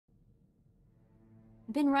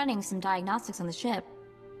Been running some diagnostics on the ship.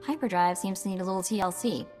 Hyperdrive seems to need a little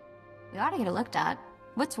TLC. We ought to get it looked at.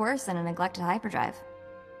 What's worse than a neglected hyperdrive?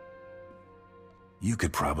 You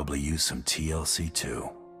could probably use some TLC too.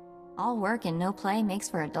 All work and no play makes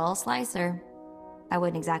for a dull slicer. I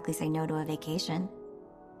wouldn't exactly say no to a vacation.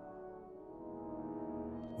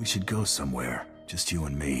 We should go somewhere, just you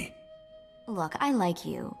and me. Look, I like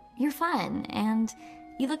you. You're fun, and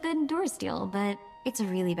you look good in door steel, but it's a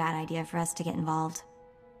really bad idea for us to get involved.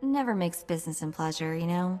 Never mix business and pleasure, you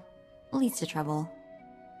know? Leads to trouble.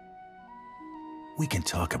 We can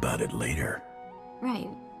talk about it later. Right.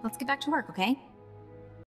 Let's get back to work, okay?